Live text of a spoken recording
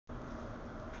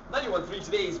91.3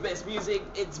 today's best music.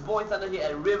 It's Boy Thunder here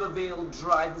at Rivervale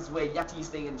Drive. This is where Yati is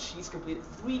staying, and she's completed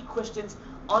 3 questions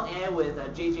on air with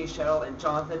JJ, Cheryl, and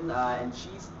Jonathan. And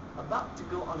she's about to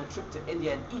go on a trip to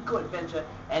India, an eco-adventure.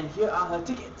 And here are her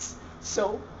tickets.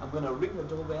 So I'm gonna ring the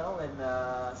doorbell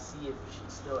and see if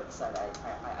she's still excited.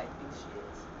 I think she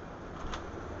is.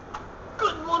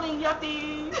 Good morning,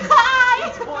 Yati. Hi.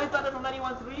 It's Boy Thunder from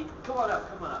 91.3. Come on up.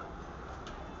 Come on up.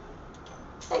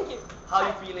 Thank you. How are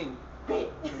you feeling? Great.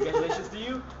 Congratulations to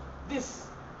you.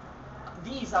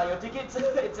 These are your tickets.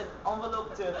 It's an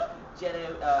envelope to Jet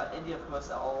India, of course,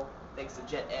 all thanks to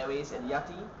Jet Airways and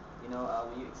Yati. You know,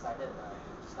 were you excited?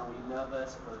 Just now, were you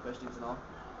nervous for the questions and all?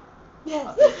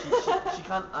 Yes. Okay, she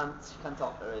can't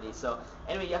talk already. So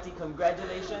anyway, Yati,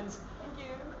 congratulations. Thank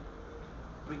you.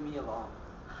 Bring me along.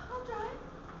 I'll try.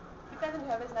 You guys are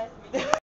nervous. Nice to meet you.